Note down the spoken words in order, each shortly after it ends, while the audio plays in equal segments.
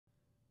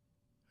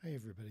Hi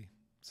everybody.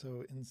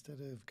 So instead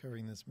of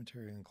covering this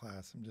material in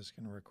class, I'm just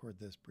going to record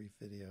this brief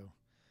video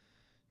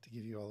to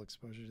give you all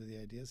exposure to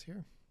the ideas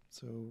here.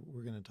 So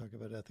we're going to talk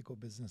about ethical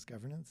business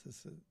governance.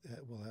 This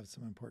will have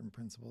some important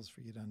principles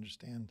for you to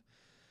understand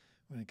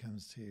when it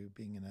comes to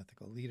being an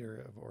ethical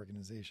leader of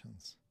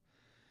organizations.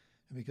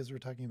 And because we're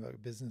talking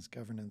about business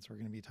governance, we're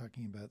going to be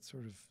talking about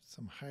sort of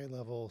some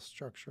high-level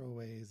structural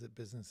ways that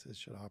businesses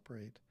should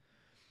operate.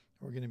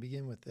 We're going to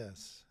begin with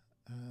this.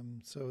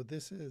 So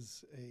this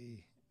is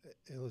a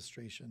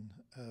illustration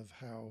of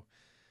how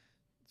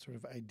sort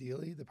of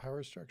ideally the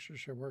power structure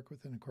should work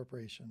within a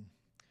corporation.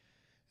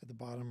 At the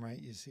bottom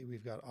right, you see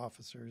we've got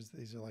officers.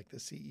 These are like the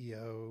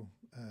CEO,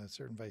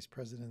 certain vice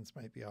presidents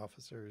might be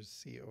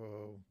officers,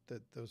 COO,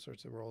 those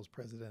sorts of roles,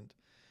 president.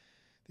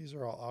 These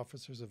are all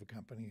officers of a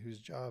company whose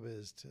job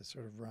is to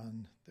sort of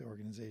run the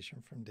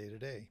organization from day to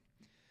day.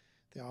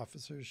 The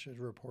officers should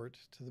report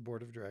to the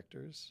board of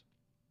directors,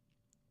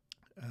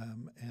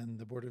 and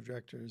the board of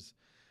directors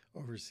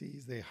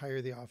oversees, they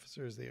hire the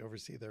officers, they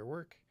oversee their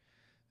work,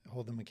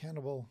 hold them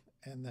accountable,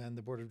 and then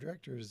the board of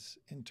directors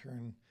in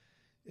turn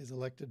is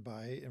elected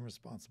by and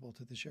responsible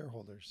to the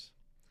shareholders.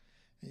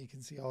 And you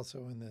can see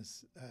also in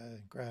this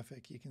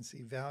graphic, you can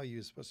see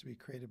value supposed to be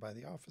created by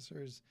the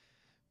officers,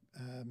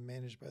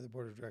 managed by the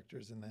board of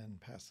directors, and then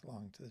passed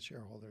along to the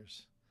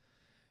shareholders.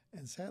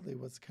 And sadly,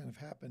 what's kind of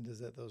happened is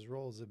that those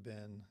roles have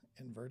been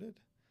inverted,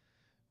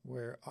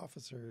 where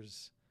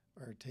officers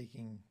are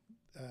taking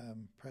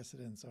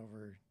precedence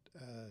over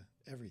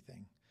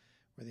everything,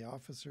 where the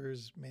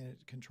officers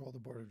control the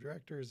board of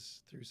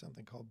directors through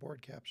something called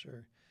board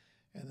capture,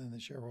 and then the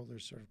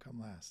shareholders sort of come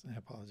last. And I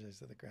apologize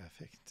that the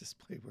graphic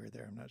displayed weird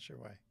there. I'm not sure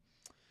why.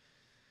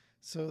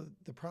 So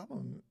the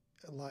problem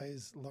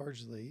lies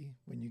largely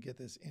when you get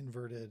this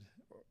inverted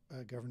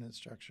governance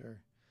structure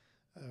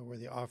where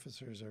the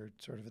officers are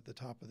sort of at the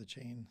top of the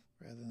chain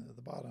rather than at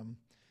the bottom.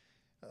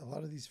 A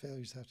lot of these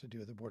failures have to do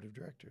with the board of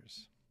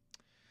directors.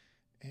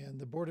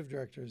 And the board of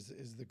directors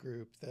is the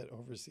group that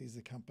oversees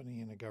the company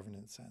in a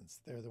governance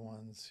sense. They're the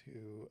ones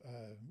who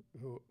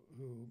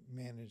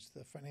manage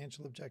the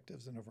financial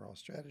objectives and overall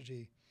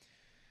strategy.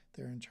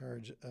 They're in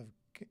charge of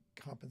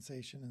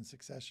compensation and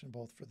succession,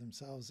 both for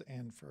themselves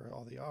and for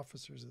all the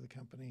officers of the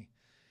company.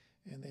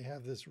 And they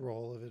have this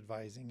role of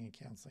advising and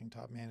counseling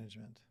top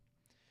management.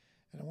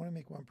 And I want to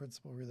make one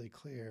principle really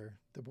clear.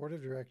 The board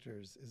of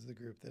directors is the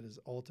group that is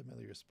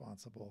ultimately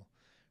responsible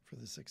for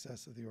the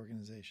success of the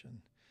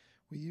organization.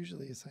 We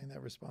usually assign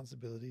that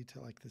responsibility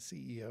to like the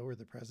CEO or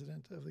the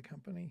president of the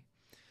company,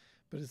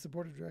 but it's the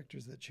board of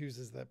directors that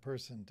chooses that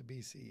person to be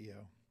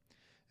CEO.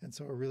 And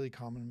so a really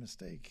common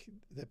mistake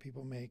that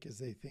people make is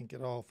they think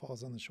it all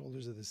falls on the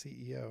shoulders of the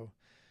CEO.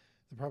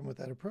 The problem with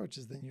that approach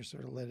is then you're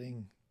sort of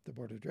letting the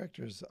board of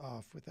directors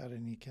off without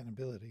any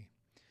accountability.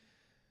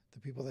 The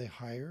people they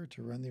hire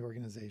to run the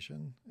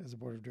organization as a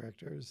board of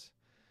directors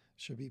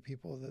should be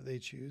people that they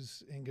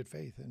choose in good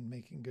faith and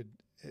making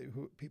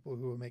people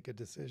who will make good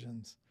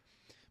decisions.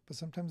 But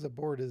sometimes the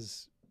board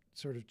is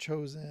sort of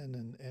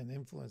chosen and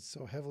influenced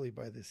so heavily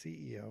by the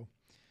CEO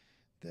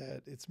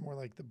that it's more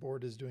like the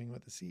board is doing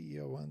what the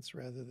CEO wants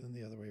rather than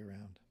the other way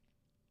around.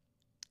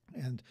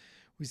 And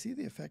we see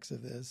the effects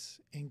of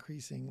this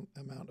increasing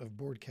amount of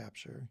board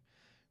capture,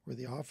 where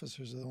the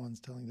officers are the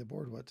ones telling the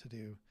board what to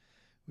do.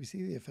 We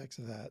see the effects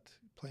of that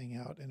playing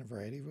out in a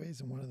variety of ways.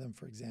 And one of them,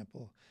 for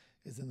example,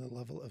 is in the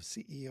level of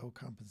CEO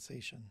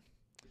compensation.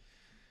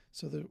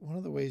 So one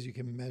of the ways you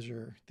can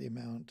measure the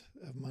amount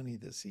of money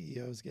that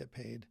CEOs get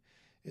paid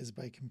is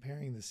by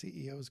comparing the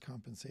CEO's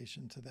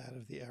compensation to that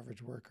of the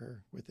average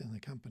worker within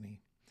the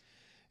company.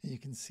 And you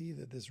can see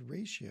that this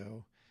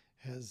ratio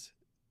has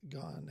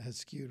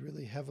skewed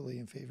really heavily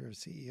in favor of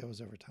CEOs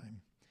over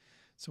time.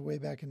 So way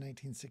back in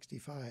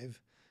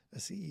 1965, a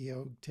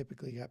CEO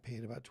typically got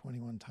paid about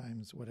 21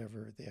 times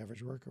whatever the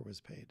average worker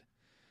was paid.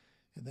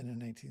 And then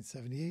in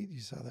 1978, you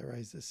saw that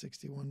rise to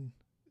 61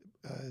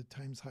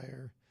 times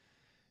higher.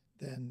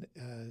 Then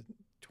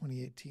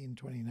 2018,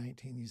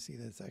 2019, you see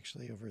that it's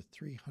actually over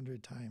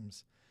 300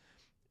 times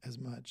as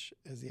much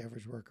as the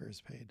average worker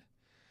is paid.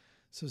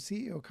 So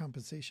CEO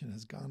compensation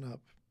has gone up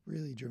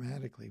really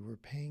dramatically. We're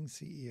paying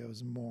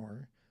CEOs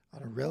more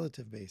on a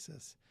relative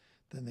basis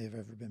than they've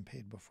ever been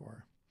paid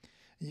before.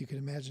 And you can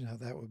imagine how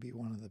that would be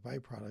one of the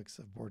byproducts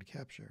of board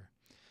capture.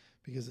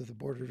 Because if the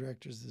board of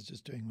directors is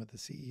just doing what the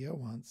CEO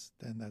wants,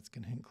 then that's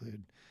going to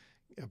include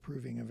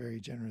approving a very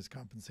generous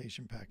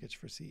compensation package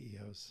for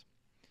CEOs.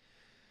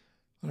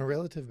 On a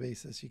relative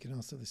basis, you can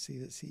also see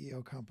that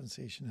CEO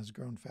compensation has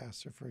grown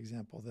faster, for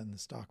example, than the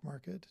stock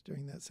market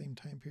during that same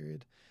time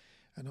period,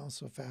 and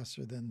also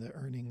faster than the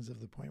earnings of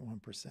the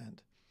 0.1%.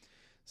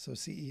 So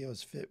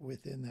CEOs fit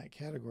within that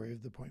category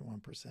of the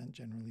 0.1%,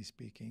 generally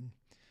speaking,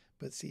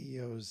 but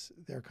CEOs,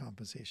 their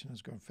compensation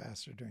has grown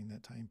faster during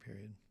that time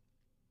period.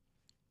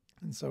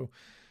 And so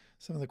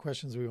some of the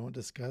questions we won't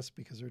discuss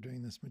because we're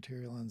doing this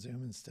material on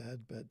Zoom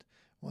instead, but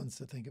ones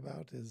to think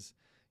about is,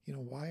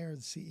 why are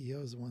the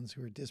CEOs the ones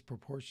who are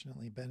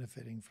disproportionately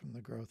benefiting from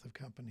the growth of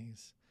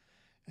companies?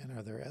 And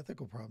are there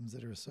ethical problems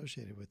that are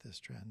associated with this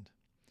trend?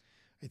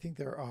 I think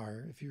there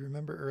are. If you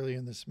remember earlier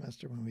in the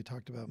semester when we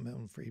talked about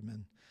Milton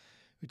Friedman,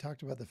 we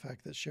talked about the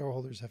fact that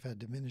shareholders have had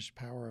diminished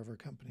power over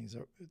companies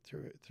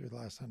through the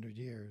last 100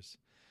 years.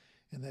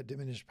 And that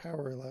diminished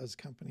power allows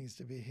companies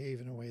to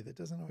behave in a way that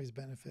doesn't always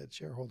benefit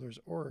shareholders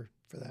or,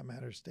 for that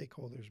matter,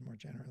 stakeholders more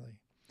generally.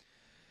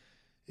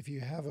 If you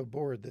have a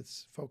board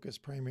that's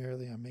focused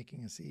primarily on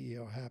making a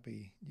CEO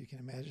happy, you can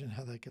imagine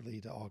how that could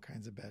lead to all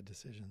kinds of bad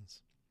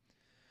decisions.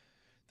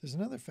 There's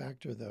another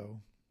factor, though,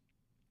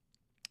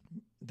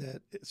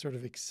 that it sort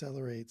of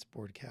accelerates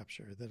board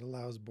capture, that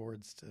allows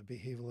boards to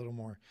behave a little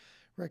more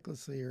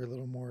recklessly or a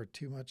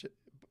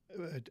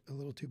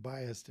little too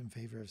biased in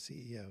favor of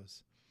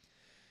CEOs.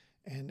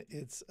 And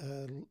it's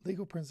a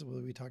legal principle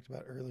that we talked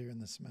about earlier in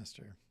the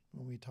semester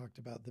when we talked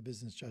about the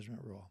business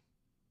judgment rule.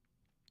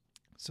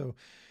 So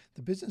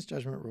the business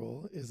judgment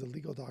rule is a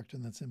legal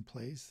doctrine that's in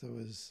place that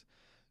was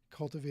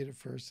cultivated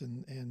first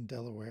in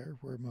Delaware,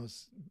 where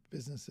most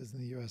businesses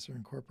in the U.S. are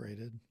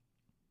incorporated,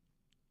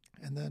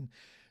 and then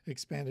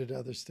expanded to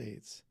other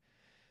states.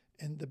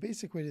 And the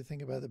basic way to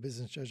think about the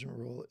business judgment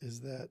rule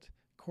is that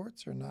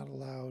courts are not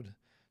allowed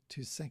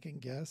to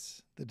second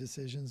guess the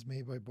decisions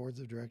made by boards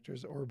of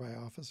directors or by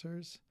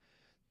officers.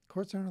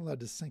 Courts aren't allowed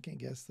to second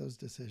guess those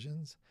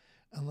decisions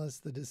unless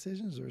the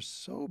decisions are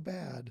so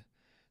bad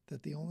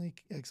that the only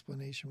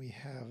explanation we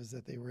have is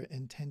that they were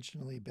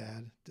intentionally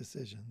bad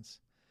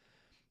decisions.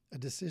 A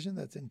decision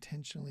that's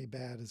intentionally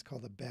bad is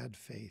called a bad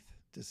faith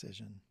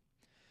decision.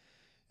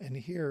 And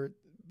here,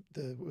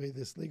 the way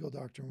this legal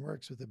doctrine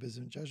works with the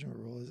business judgment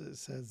rule is it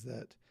says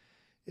that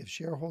if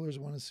shareholders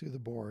want to sue the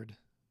board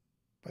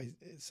by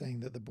saying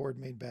that the board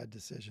made bad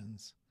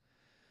decisions,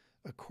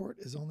 a court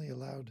is only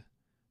allowed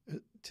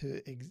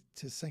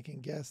to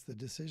second guess the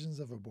decisions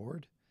of a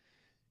board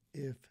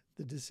if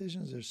the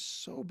decisions are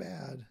so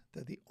bad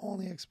that the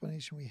only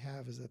explanation we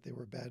have is that they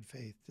were bad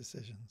faith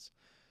decisions,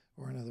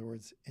 or in other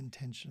words,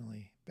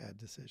 intentionally bad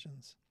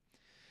decisions.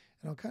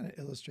 And I'll kind of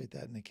illustrate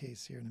that in a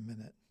case here in a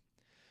minute.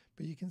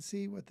 But you can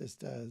see what this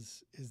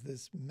does is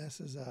this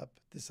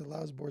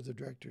allows boards of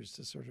directors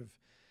to sort of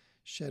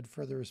shed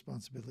further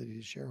responsibility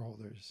to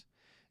shareholders.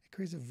 It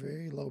creates a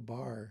very low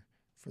bar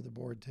for the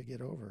board to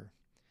get over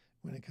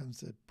when it comes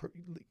to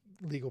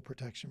legal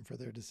protection for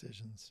their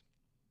decisions.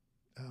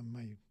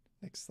 My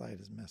next slide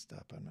is messed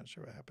up. I'm not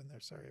sure what happened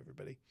there. Sorry,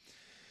 everybody.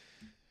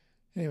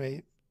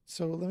 Anyway,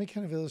 so let me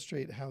kind of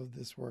illustrate how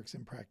this works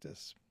in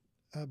practice.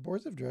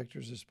 Boards of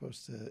directors are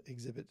supposed to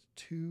exhibit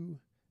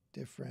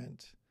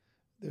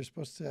they're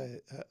supposed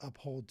to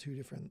uphold two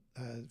different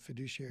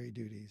fiduciary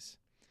duties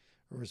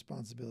or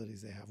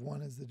responsibilities they have.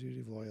 One is the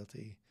duty of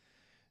loyalty,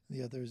 and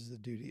the other is the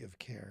duty of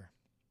care.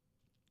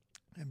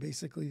 And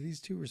basically, these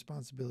two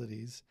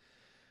responsibilities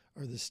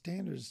are the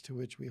standards to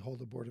which we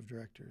hold a board of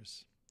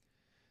directors.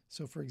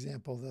 So, for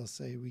example, they'll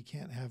say we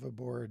can't have a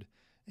board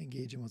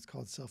engage in what's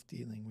called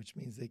self-dealing, which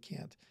means they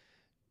can't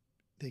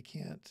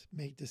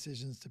make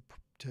decisions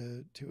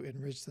to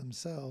enrich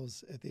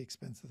themselves at the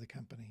expense of the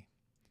company.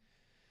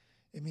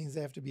 It means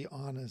they have to be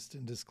honest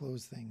and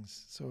disclose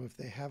things. So if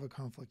they have a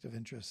conflict of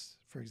interest,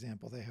 for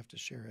example, they have to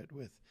share it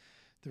with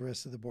the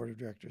rest of the board of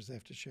directors. They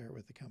have to share it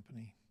with the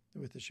company,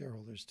 with the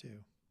shareholders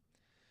too.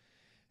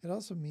 It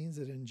also means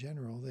that in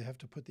general, they have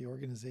to put the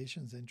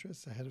organization's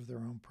interests ahead of their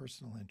own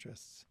personal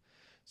interests.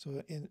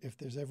 So if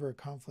there's ever a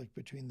conflict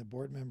between the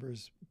board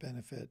members'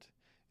 benefit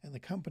and the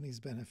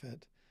company's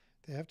benefit,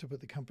 they have to put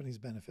the company's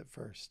benefit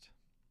first.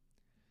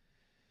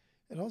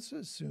 It also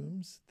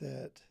assumes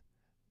that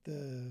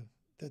the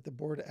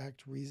board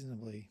act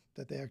reasonably,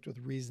 that they act with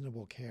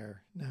reasonable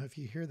care. Now, if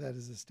you hear that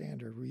as a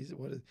standard,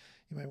 you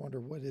might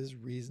wonder, what is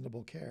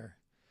reasonable care?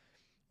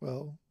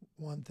 Well,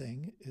 one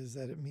thing is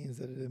that it means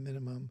that at a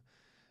minimum,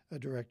 a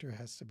director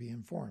has to be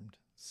informed.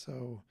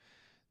 So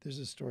there's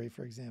a story,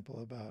 for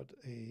example, about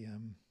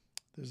an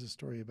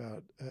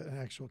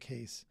actual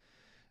case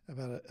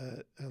about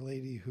a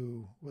lady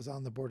who was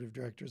on the board of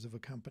directors of a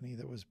company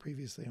that was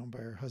previously owned by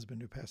her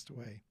husband who passed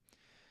away.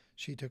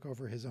 She took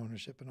over his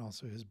ownership and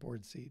also his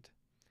board seat.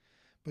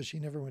 But she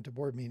never went to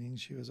board meetings.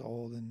 She was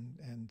old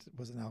and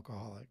was an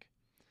alcoholic.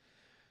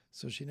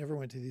 So she never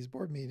went to these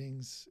board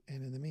meetings.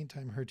 And in the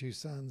meantime, her two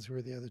sons, who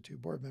were the other two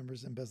board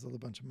members, embezzled a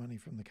bunch of money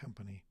from the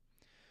company.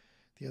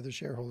 The other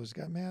shareholders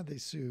got mad. They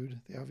sued.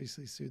 They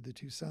obviously sued the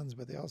two sons,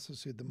 but they also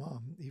sued the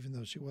mom, even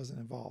though she wasn't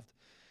involved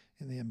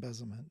in the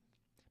embezzlement.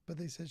 But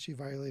they said she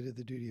violated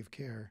the duty of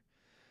care.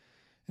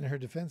 And her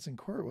defense in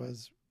court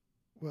was,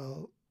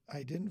 well,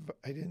 I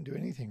didn't do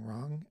anything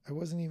wrong. I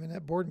wasn't even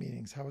at board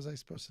meetings. How was I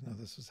supposed to know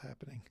this was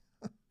happening?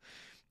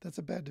 That's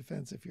a bad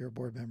defense if you're a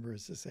board member,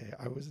 is to say,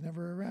 I was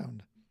never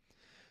around.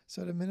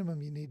 So at a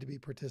minimum, you need to be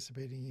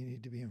participating. You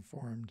need to be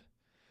informed.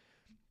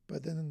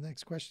 But then the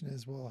next question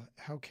is, well,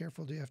 how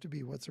careful do you have to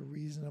be? What's a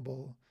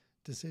reasonable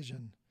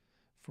decision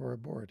for a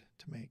board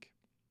to make?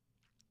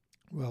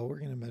 Well, we're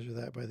going to measure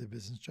that by the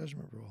business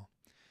judgment rule.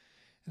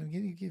 And I'm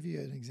going to give you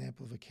an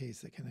example of a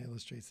case that kind of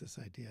illustrates this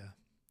idea.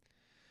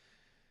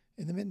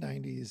 In the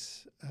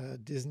mid-90s,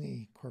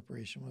 Disney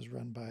Corporation was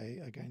run by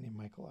a guy named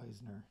Michael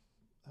Eisner.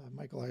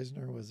 Michael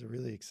Eisner was a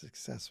really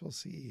successful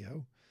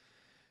CEO.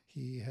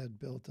 He had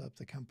built up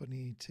the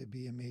company to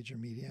be a major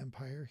media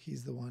empire.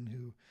 He's the one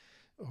who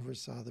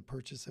oversaw the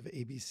purchase of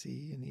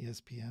ABC and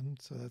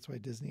ESPN, so that's why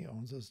Disney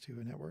owns those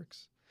two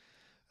networks.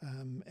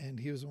 And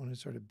he was the one who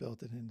sort of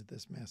built it into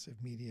this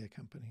massive media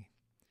company.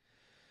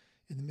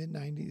 In the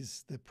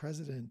mid-90s, the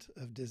president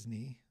of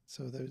Disney,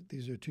 so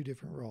these are two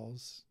different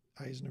roles.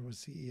 Eisner was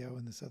CEO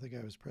and this other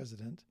guy was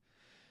president.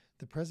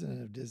 The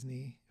president of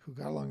Disney, who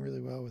got along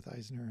really well with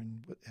Eisner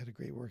and had a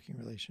great working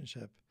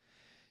relationship,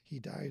 he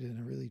died in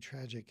a really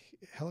tragic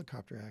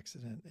helicopter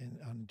accident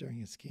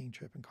during a skiing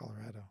trip in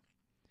Colorado.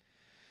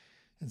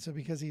 And so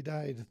because he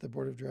died, the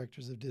board of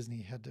directors of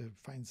Disney had to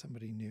find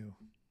somebody new.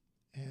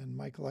 And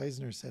Michael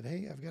Eisner said,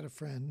 hey, I've got a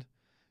friend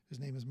whose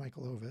name is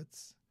Michael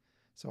Ovitz.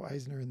 So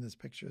Eisner in this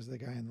picture is the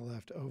guy on the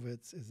left.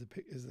 Ovitz is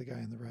the guy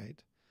on the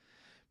right.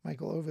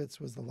 Michael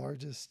Ovitz was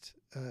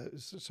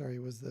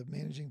was the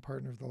managing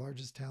partner of the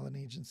largest talent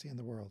agency in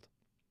the world.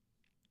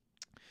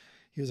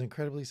 He was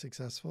incredibly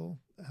successful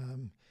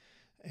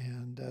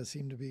and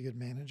seemed to be a good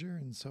manager.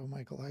 And so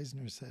Michael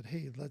Eisner said,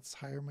 hey, let's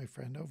hire my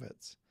friend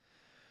Ovitz.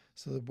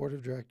 So the board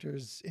of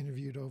directors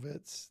interviewed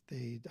Ovitz.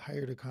 They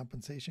hired a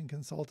compensation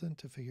consultant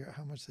to figure out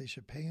how much they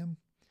should pay him.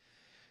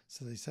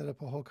 So they set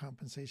up a whole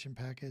compensation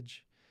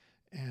package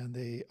and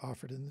they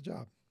offered him the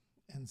job.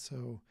 And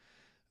so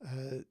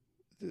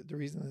the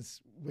reason this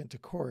went to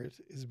court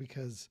is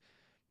because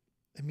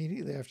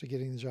immediately after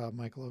getting the job,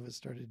 Michael Ovitz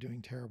started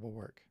doing terrible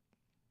work.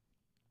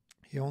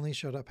 He only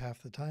showed up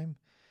half the time.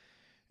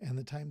 And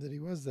the time that he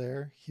was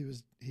there,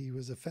 he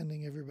was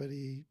offending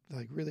everybody,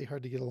 like really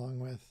hard to get along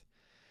with.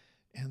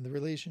 And the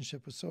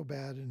relationship was so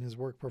bad and his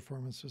work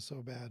performance was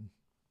so bad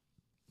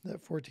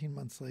that 14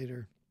 months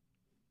later,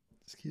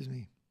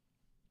 the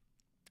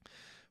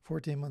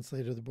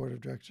board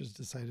of directors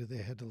decided they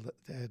had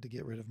to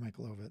get rid of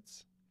Michael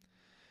Ovitz.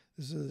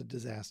 This was a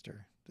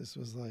disaster. This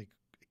was like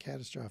a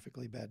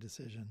catastrophically bad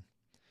decision.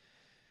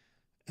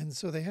 And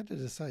so they had to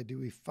decide, do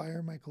we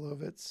fire Michael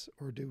Ovitz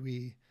or do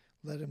we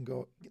let him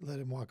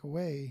walk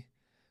away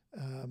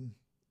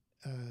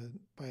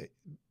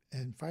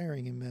and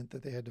firing him meant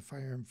that they had to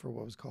fire him for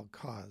what was called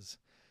cause,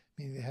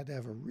 meaning they had to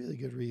have a really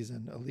good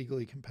reason, a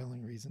legally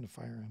compelling reason to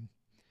fire him.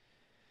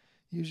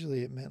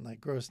 Usually it meant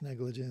like gross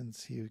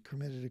negligence, he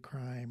committed a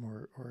crime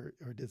or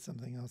did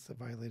something else that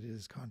violated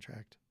his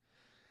contract.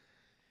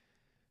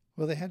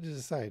 Well, they had to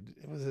decide,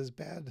 was his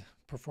bad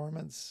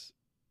performance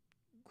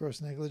gross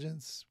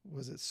negligence?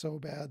 Was it so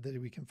bad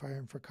that we can fire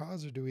him for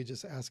cause, or do we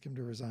just ask him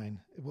to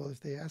resign? Well,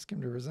 if they ask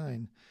him to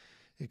resign,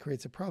 it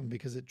creates a problem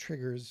because it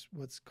triggers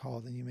what's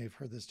called, and you may have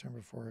heard this term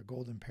before, a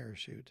golden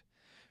parachute.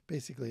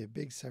 Basically a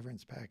big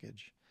severance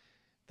package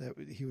that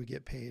he would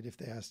get paid if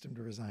they asked him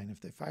to resign.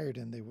 If they fired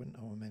him, they wouldn't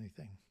owe him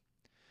anything.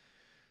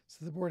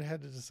 So the board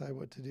had to decide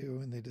what to do,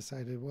 and they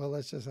decided, well,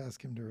 let's just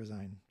ask him to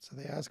resign. So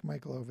they asked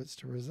Michael Ovitz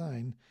to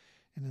resign,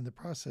 and in the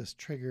process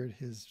triggered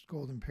his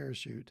golden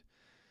parachute.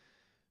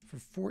 For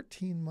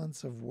 14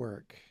 months of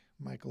work,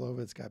 Michael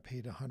Ovitz got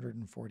paid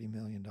 $140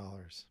 million.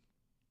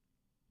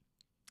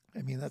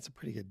 I mean, that's a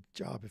pretty good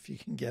job if you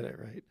can get it,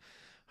 right?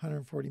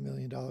 $140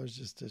 million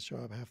just to show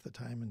up half the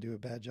time and do a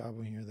bad job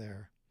when you're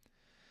there.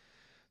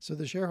 So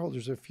the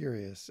shareholders are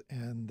furious,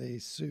 and they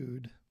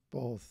sued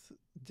both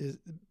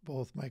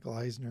Michael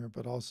Eisner,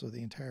 but also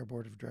the entire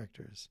board of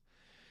directors.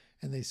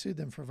 And they sued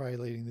them for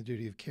violating the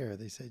duty of care.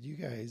 They said, you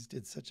guys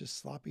did such a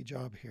sloppy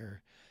job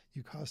here.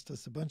 You cost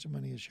us a bunch of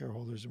money as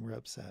shareholders, and we're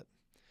upset.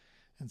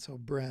 And so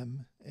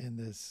Brem in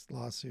this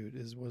lawsuit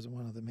was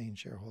one of the main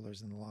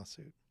shareholders in the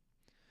lawsuit.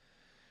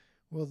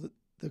 Well,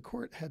 the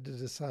court had to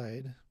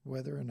decide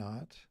whether or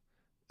not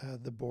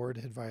the board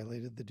had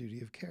violated the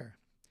duty of care.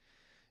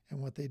 And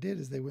what they did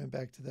is they went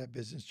back to that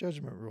business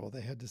judgment rule.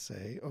 They had to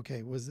say,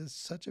 okay, was this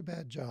such a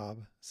bad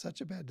job,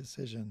 such a bad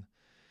decision,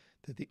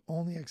 that the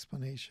only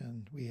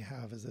explanation we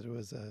have is that it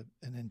was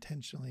an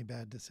intentionally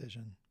bad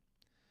decision?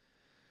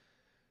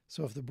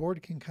 So if the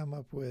board can come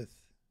up with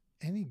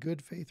any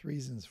good faith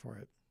reasons for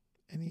it,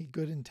 any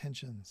good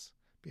intentions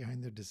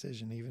behind their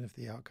decision, even if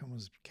the outcome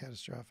was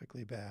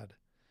catastrophically bad,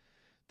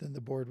 then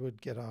the board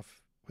would get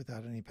off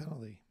without any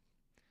penalty.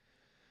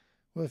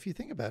 Well, if you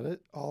think about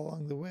it, all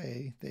along the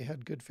way, they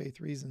had good faith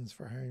reasons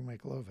for hiring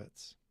Michael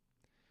Ovitz.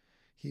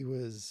 He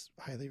was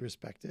highly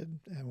respected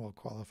and well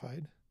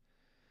qualified.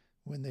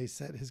 When they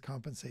set his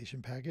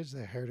compensation package,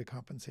 they hired a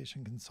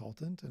compensation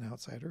consultant, an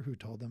outsider, who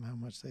told them how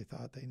much they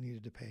thought they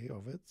needed to pay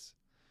Ovitz.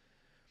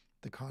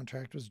 The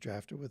contract was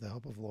drafted with the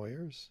help of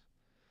lawyers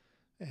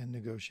and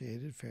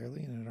negotiated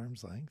fairly and at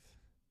arm's length.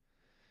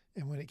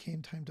 And when it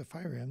came time to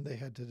fire him, they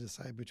had to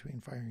decide between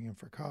firing him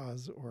for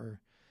cause or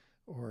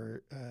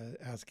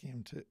asking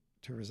him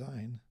to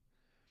resign.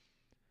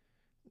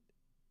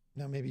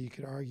 Now, maybe you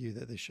could argue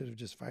that they should have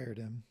just fired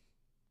him.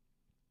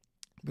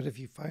 But if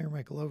you fire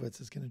Michael Ovitz,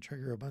 it's going to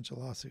trigger a bunch of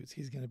lawsuits.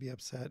 He's going to be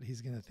upset.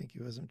 He's going to think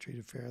he wasn't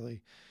treated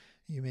fairly.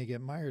 You may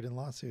get mired in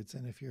lawsuits.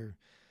 And if you're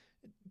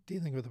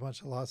dealing with a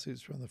bunch of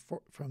lawsuits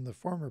from the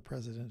former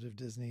president of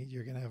Disney,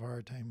 you're going to have a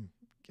hard time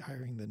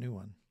hiring the new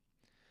one,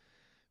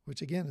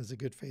 which again is a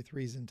good faith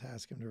reason to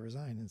ask him to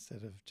resign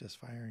instead of just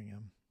firing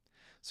him.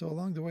 So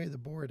along the way, the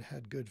board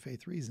had good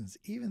faith reasons,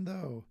 even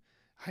though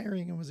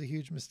hiring him was a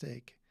huge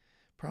mistake.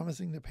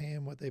 Promising to pay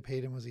him what they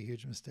paid him was a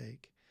huge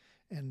mistake.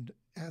 And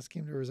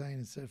asking him to resign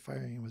instead of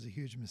firing him was a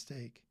huge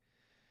mistake.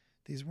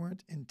 These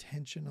weren't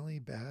intentionally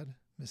bad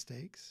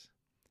mistakes,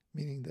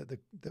 meaning that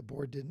the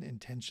board didn't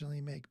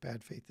intentionally make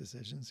bad faith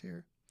decisions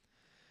here.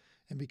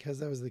 And because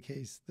that was the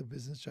case, the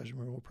business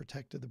judgment rule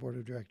protected the board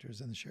of directors,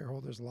 and the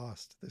shareholders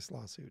lost this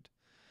lawsuit.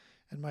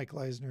 And Mike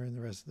Leisner and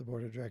the rest of the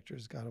board of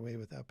directors got away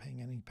without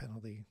paying any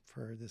penalty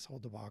for this whole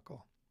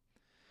debacle.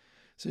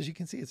 So as you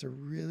can see, it's a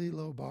really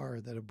low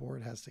bar that a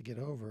board has to get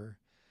over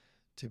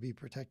to be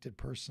protected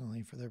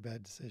personally for their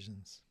bad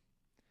decisions.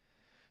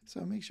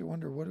 So it makes you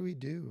wonder, what do we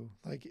do?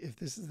 Like, if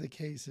this is the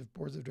case, if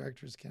boards of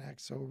directors can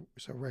act so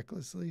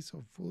recklessly,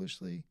 so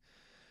foolishly,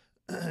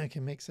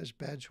 can make such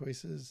bad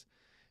choices,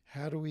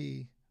 how do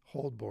we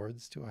hold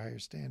boards to a higher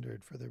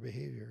standard for their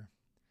behavior?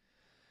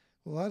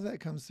 Well, a lot of that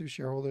comes through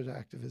shareholder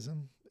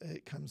activism.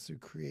 It comes through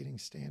creating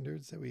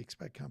standards that we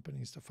expect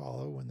companies to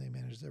follow when they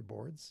manage their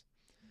boards.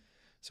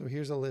 So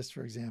here's a list,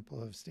 for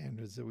example, of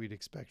standards that we'd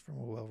expect from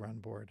a well-run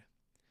board.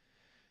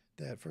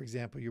 That, for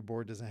example, your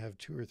board doesn't have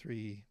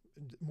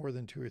more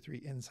than two or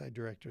three inside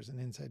directors. An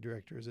inside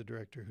director is a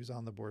director who's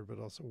on the board but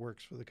also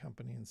works for the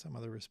company in some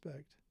other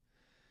respect.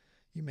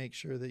 You make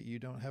sure that you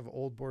don't have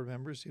old board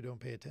members who don't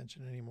pay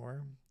attention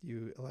anymore.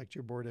 You elect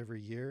your board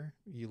every year.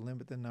 You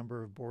limit the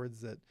number of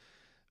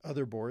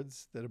other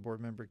boards that a board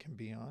member can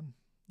be on.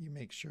 You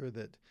make sure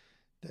that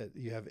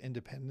you have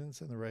independence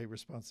and the right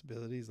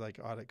responsibilities like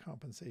audit,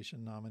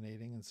 compensation,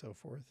 nominating, and so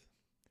forth.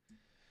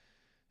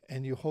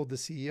 And you hold the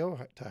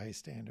CEO to high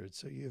standards.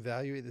 So you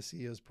evaluate the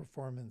CEO's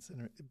performance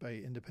by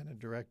independent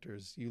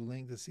directors. You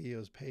link the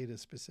CEO's pay to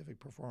specific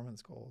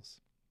performance goals.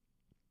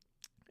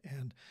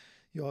 And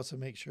you also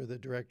make sure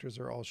that directors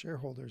are all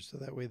shareholders, so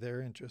that way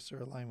their interests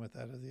are aligned with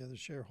that of the other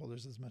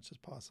shareholders as much as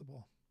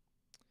possible.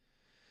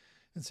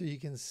 And so you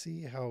can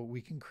see how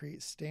we can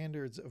create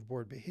standards of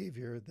board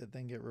behavior that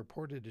then get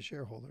reported to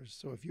shareholders.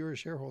 So if you're a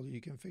shareholder,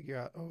 you can figure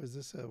out, oh, is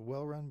this a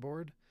well-run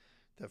board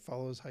that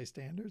follows high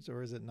standards,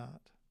 or is it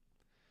not?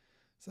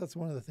 So that's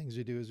one of the things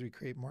we do, is we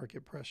create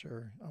market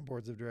pressure on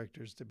boards of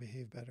directors to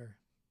behave better.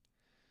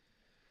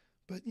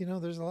 But,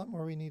 there's a lot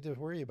more we need to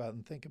worry about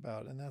and think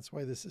about, and that's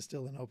why this is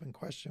still an open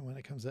question when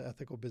it comes to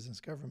ethical business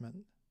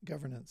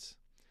governance.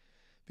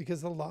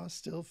 Because the law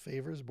still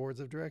favors boards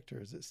of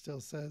directors. It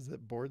still says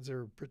that boards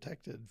are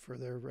protected for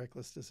their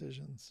reckless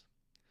decisions.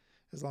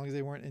 As long as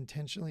they weren't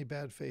intentionally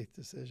bad faith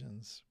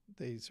decisions,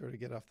 they sort of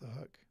get off the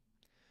hook.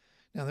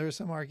 Now, there are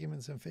some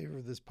arguments in favor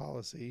of this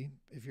policy.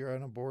 If you're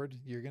on a board,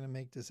 you're going to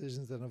make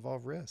decisions that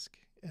involve risk,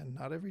 and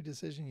not every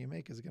decision you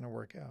make is going to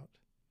work out.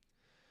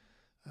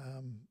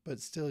 But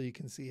still, you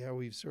can see how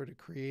we've sort of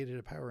created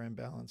a power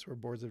imbalance where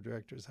boards of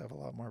directors have a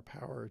lot more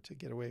power to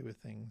get away with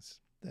things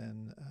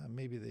than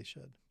maybe they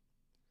should.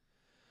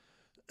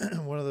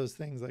 One of those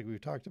things, like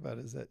we've talked about,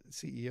 is that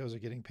CEOs are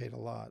getting paid a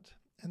lot.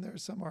 And there are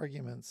some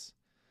arguments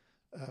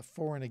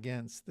for and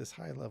against this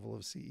high level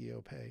of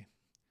CEO pay.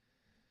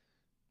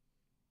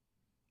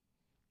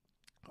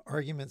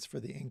 Arguments for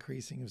the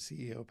increasing of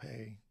CEO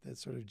pay that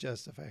sort of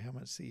justify how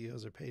much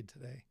CEOs are paid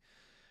today,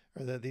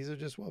 or that these are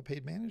just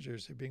well-paid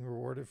managers who are being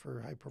rewarded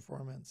for high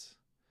performance.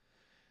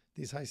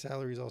 These high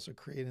salaries also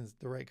create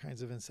the right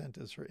kinds of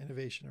incentives for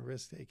innovation and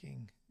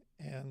risk-taking.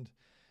 And,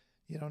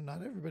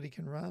 not everybody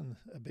can run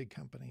a big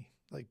company.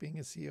 Like, being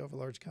a CEO of a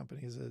large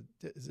company is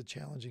a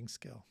challenging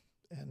skill,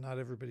 and not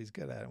everybody's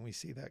good at it. And we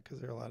see that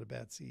because there are a lot of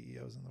bad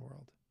CEOs in the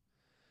world.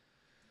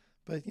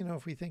 But,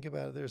 if we think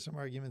about it, there's some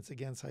arguments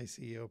against high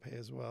CEO pay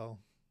as well.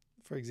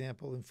 For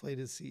example,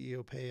 inflated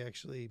CEO pay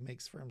actually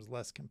makes firms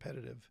less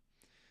competitive,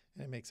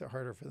 and it makes it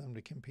harder for them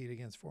to compete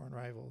against foreign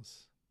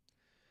rivals.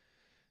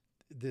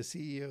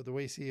 The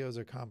way CEOs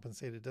are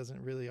compensated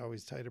doesn't really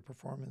always tie to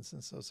performance,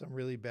 and so some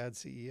really bad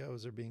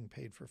CEOs are being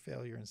paid for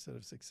failure instead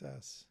of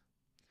success.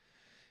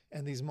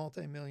 And these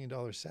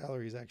multi-million-dollar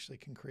salaries actually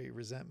can create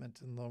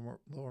resentment and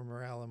lower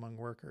morale among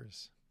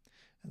workers.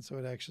 And so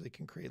it actually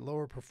can create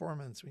lower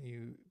performance when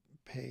you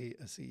pay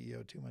a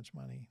CEO too much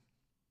money.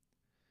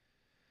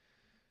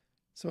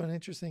 So an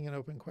interesting and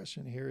open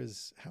question here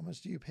is, how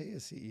much do you pay a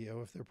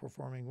CEO if they're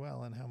performing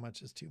well, and how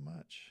much is too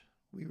much?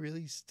 We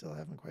really still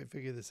haven't quite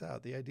figured this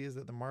out. The idea is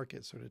that the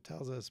market sort of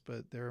tells us,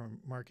 but there are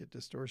market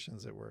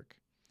distortions at work,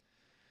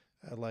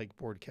 like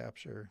board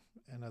capture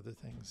and other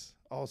things.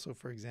 Also,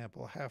 for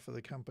example, half of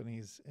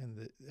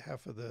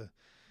the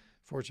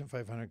Fortune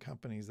 500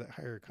 companies that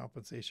hire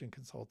compensation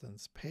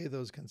consultants pay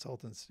those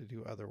consultants to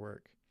do other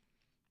work,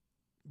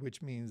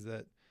 which means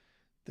that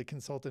the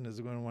consultant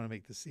is going to want to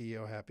make the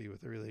CEO happy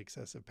with a really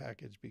excessive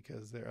package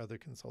because their other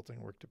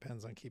consulting work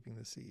depends on keeping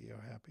the CEO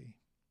happy.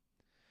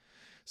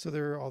 So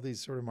there are all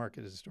these sort of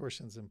market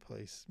distortions in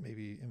place,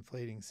 maybe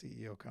inflating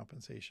CEO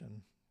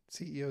compensation.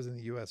 CEOs in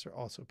the U.S. are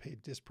also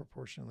paid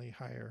disproportionately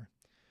higher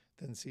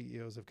than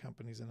CEOs of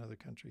companies in other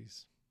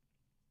countries.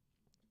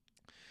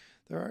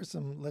 There are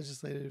some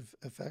legislative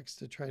effects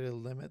to try to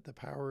limit the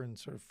power and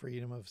sort of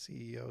freedom of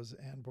CEOs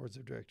and boards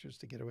of directors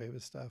to get away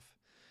with stuff.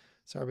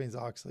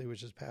 Sarbanes-Oxley,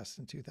 which was passed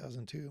in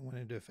 2002 and went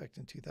into effect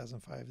in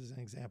 2005, is an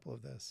example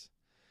of this.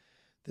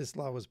 This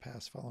law was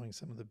passed following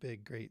some of the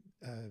great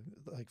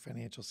like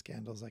financial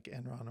scandals like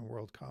Enron and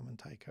WorldCom and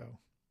Tyco,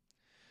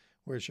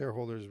 where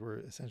shareholders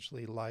were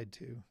essentially lied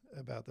to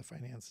about the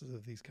finances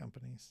of these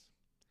companies.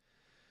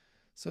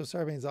 So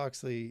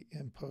Sarbanes-Oxley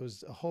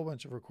imposed a whole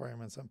bunch of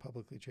requirements on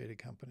publicly traded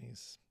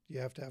companies. You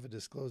have to have a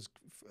disclosed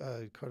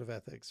code of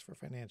ethics for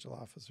financial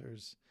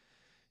officers.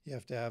 You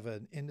have to have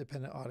an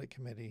independent audit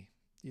committee.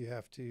 You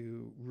have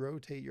to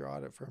rotate your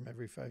audit firm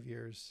every 5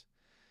 years.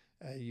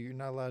 You're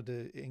not allowed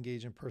to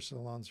engage in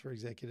personal loans for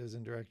executives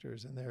and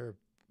directors, and there are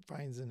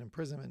fines and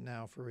imprisonment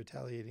now for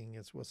retaliating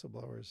against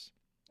whistleblowers,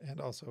 and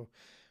also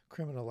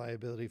criminal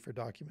liability for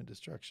document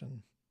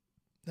destruction.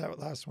 That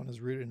last one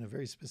is rooted in a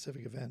very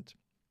specific event.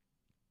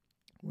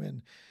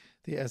 When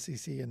the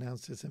SEC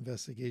announced its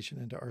investigation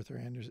into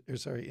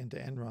into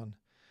Enron,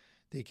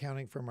 the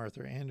accounting firm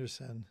Arthur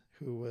Andersen,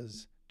 who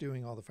was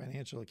doing all the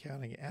financial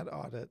accounting and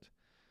audit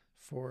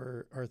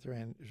for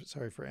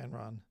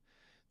Enron,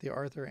 the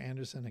Arthur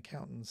Andersen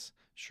accountants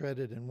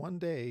shredded in one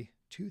day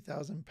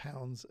 2,000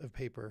 pounds of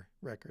paper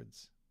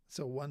records.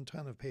 So 1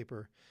 ton of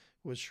paper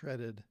was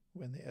shredded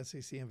when the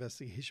SEC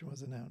investigation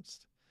was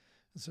announced.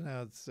 And so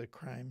now it's a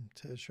crime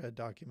to shred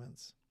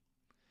documents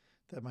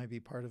that might be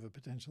part of a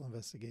potential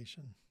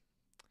investigation.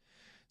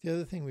 The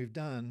other thing we've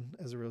done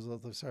as a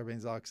result of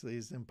Sarbanes-Oxley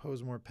is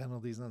impose more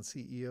penalties on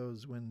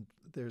CEOs when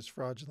there's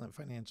fraudulent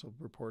financial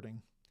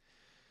reporting.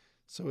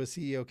 So a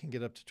CEO can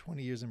get up to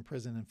 20 years in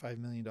prison and $5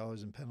 million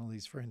in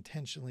penalties for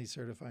intentionally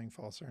certifying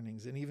false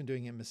earnings, and even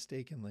doing it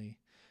mistakenly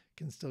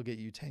can still get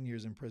you 10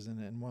 years in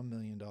prison and $1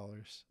 million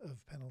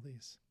of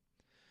penalties.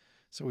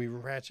 So we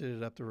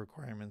ratcheted up the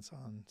requirements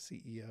on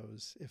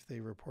CEOs if they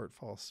report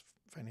false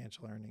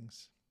financial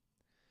earnings.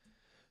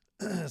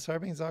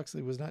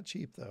 Sarbanes-Oxley was not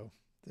cheap, though.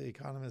 The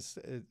Economist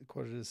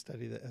quoted a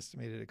study that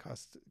estimated it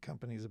cost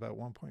companies about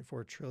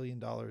 $1.4 trillion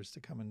to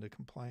come into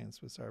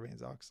compliance with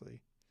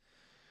Sarbanes-Oxley.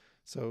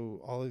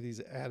 So all of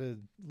these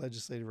added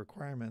legislative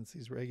requirements,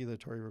 these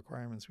regulatory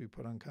requirements we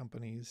put on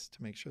companies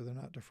to make sure they're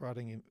not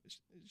defrauding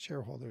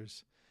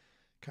shareholders,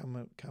 come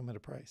at a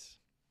price.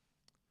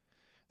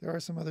 There are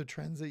some other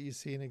trends that you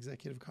see in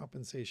executive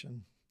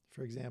compensation.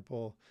 For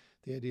example,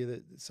 the idea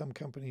that some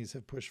shareholders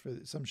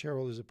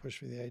have pushed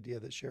for the idea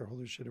that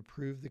shareholders should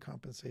approve the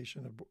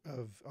compensation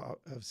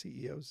of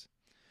CEOs.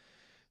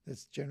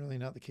 That's generally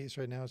not the case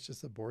right now. It's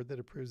just the board that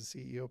approves the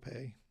CEO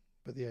pay.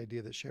 But the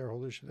idea that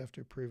shareholders should have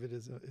to approve it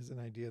is an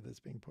idea that's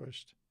being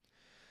pushed.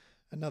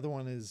 Another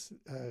one is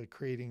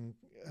creating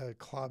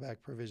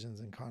clawback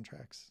provisions in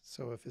contracts.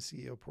 So if a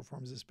CEO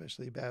performs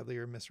especially badly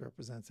or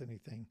misrepresents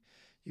anything,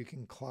 you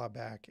can claw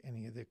back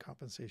any of the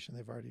compensation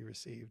they've already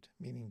received,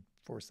 meaning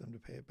force them to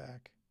pay it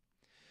back.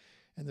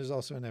 And there's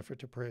also an effort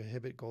to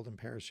prohibit golden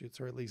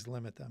parachutes, or at least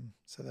limit them,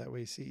 so that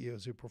way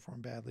CEOs who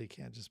perform badly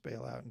can't just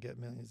bail out and get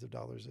millions of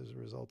dollars as a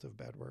result of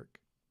bad work.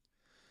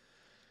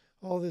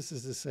 All this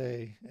is to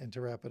say, and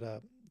to wrap it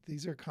up,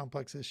 these are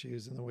complex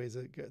issues in the ways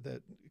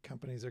that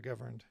companies are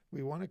governed.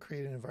 We want to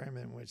create an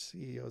environment in which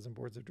CEOs and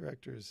boards of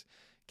directors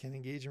can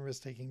engage in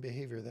risk-taking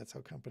behavior. That's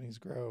how companies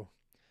grow.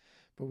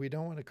 But we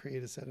don't want to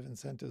create a set of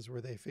incentives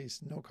where they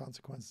face no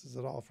consequences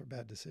at all for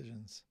bad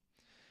decisions.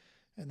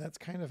 And that's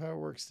kind of how it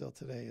works still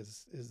today,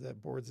 is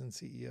that boards and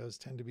CEOs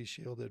tend to be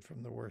shielded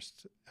from the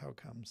worst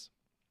outcomes.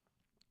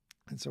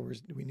 And so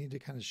we need to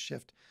kind of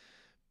shift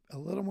a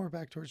little more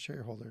back towards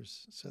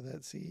shareholders so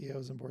that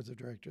CEOs and boards of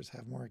directors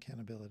have more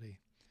accountability.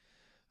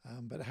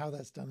 But how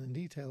that's done in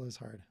detail is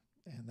hard,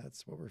 and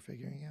that's what we're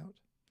figuring out.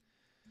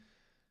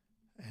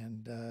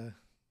 And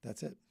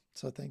that's it.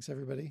 So thanks,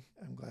 everybody.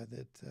 I'm glad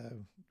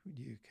that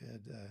you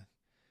could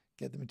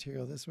get the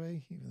material this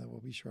way, even though we'll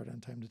be short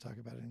on time to talk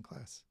about it in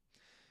class.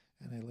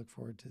 And I look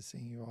forward to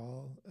seeing you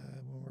all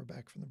when we're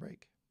back from the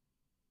break.